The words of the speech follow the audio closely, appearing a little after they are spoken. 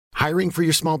Hiring for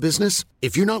your small business?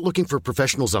 If you're not looking for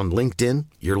professionals on LinkedIn,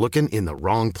 you're looking in the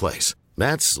wrong place.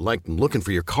 That's like looking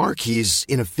for your car keys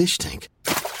in a fish tank.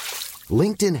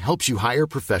 LinkedIn helps you hire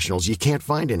professionals you can't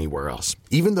find anywhere else,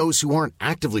 even those who aren't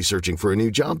actively searching for a new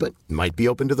job but might be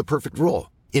open to the perfect role.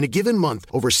 In a given month,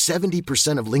 over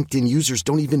 70% of LinkedIn users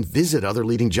don't even visit other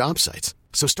leading job sites.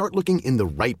 So start looking in the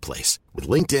right place. With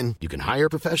LinkedIn, you can hire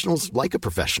professionals like a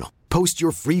professional. Post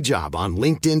your free job on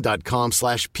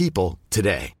linkedin.com/people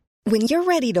today. When you're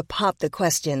ready to pop the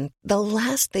question, the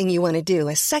last thing you want to do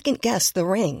is second-guess the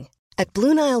ring. At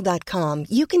BlueNile.com,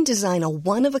 you can design a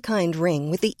one-of-a-kind ring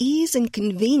with the ease and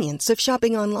convenience of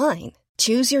shopping online.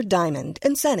 Choose your diamond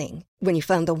and setting. When you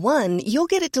find the one, you'll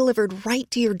get it delivered right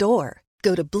to your door.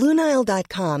 Go to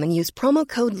BlueNile.com and use promo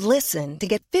code LISTEN to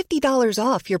get $50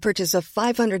 off your purchase of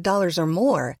 $500 or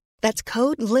more. That's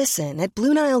code LISTEN at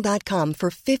BlueNile.com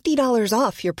for $50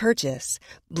 off your purchase.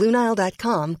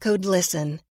 BlueNile.com, code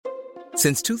LISTEN.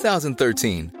 Since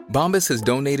 2013, Bombas has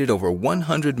donated over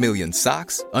 100 million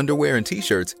socks, underwear, and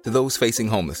T-shirts to those facing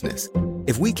homelessness.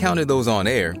 If we counted those on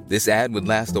air, this ad would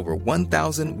last over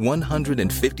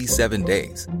 1,157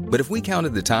 days. But if we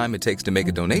counted the time it takes to make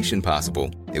a donation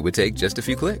possible, it would take just a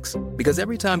few clicks. Because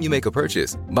every time you make a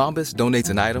purchase, Bombas donates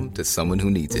an item to someone who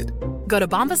needs it. Go to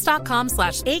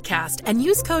bombas.com/ACAST and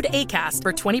use code ACAST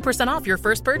for 20% off your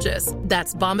first purchase.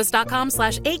 That's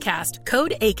bombas.com/ACAST,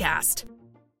 code ACAST.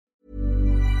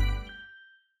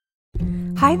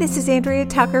 Hi, this is Andrea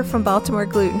Tucker from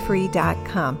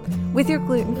BaltimoreGlutenFree.com with your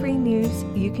gluten-free news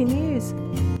you can use.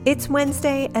 It's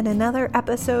Wednesday and another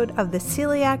episode of the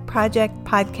Celiac Project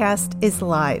podcast is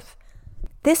live.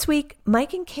 This week,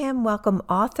 Mike and Cam welcome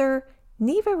author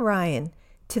Neva Ryan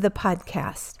to the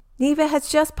podcast. Neva has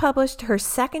just published her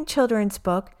second children's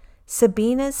book,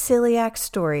 Sabina's Celiac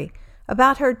Story,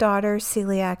 about her daughter's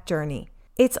celiac journey.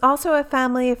 It's also a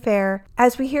family affair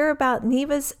as we hear about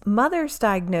Neva's mother's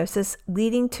diagnosis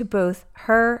leading to both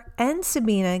her and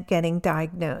Sabina getting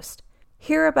diagnosed.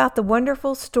 Hear about the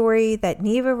wonderful story that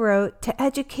Neva wrote to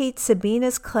educate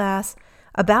Sabina's class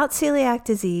about celiac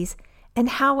disease and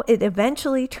how it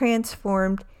eventually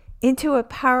transformed into a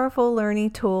powerful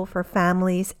learning tool for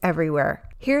families everywhere.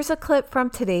 Here's a clip from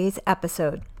today's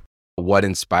episode. What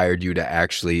inspired you to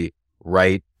actually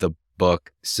write the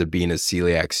book, Sabina's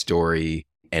Celiac Story,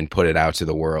 and put it out to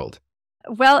the world?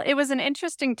 Well, it was an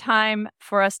interesting time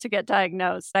for us to get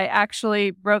diagnosed. I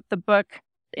actually wrote the book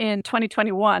in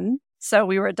 2021. So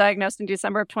we were diagnosed in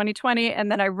December of 2020,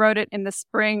 and then I wrote it in the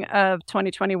spring of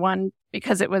 2021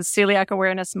 because it was Celiac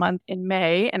Awareness Month in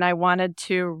May, and I wanted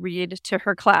to read to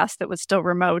her class that was still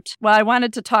remote. Well, I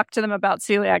wanted to talk to them about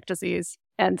celiac disease,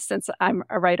 and since I'm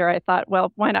a writer, I thought,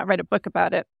 well, why not write a book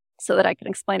about it so that I can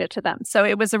explain it to them? So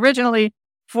it was originally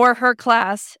for her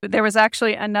class. There was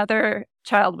actually another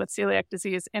child with celiac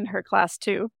disease in her class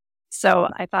too. So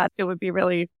I thought it would be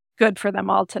really good for them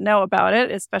all to know about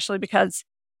it, especially because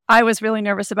I was really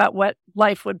nervous about what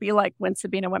life would be like when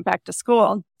Sabina went back to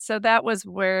school. So that was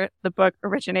where the book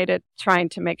originated, trying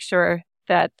to make sure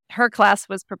that her class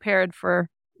was prepared for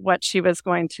what she was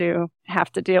going to have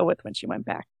to deal with when she went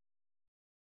back.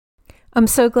 I'm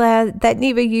so glad that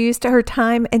Neva used her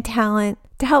time and talent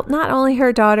to help not only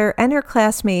her daughter and her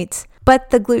classmates,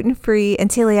 but the gluten-free and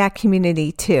celiac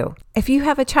community too. If you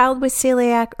have a child with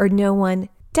celiac or know one,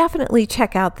 definitely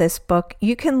check out this book.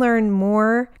 You can learn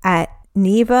more at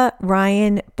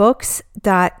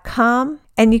nevaryanbooks.com,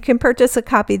 and you can purchase a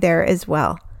copy there as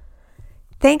well.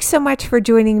 Thanks so much for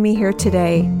joining me here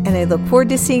today, and I look forward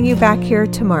to seeing you back here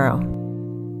tomorrow.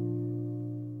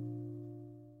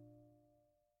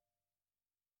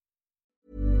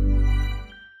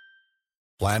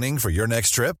 Planning for your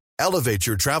next trip? Elevate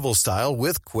your travel style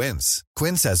with Quince.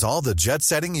 Quince has all the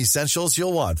jet-setting essentials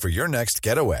you'll want for your next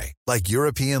getaway, like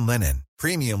European linen,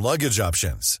 premium luggage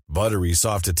options, buttery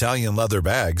soft Italian leather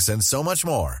bags, and so much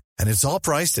more. And it's all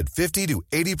priced at 50 to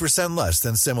 80% less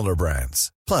than similar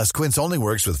brands. Plus, Quince only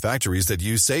works with factories that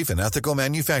use safe and ethical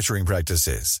manufacturing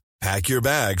practices. Pack your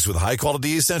bags with high-quality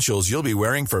essentials you'll be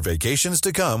wearing for vacations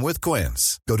to come with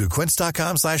Quince. Go to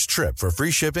quince.com/trip for free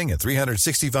shipping and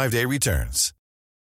 365-day returns.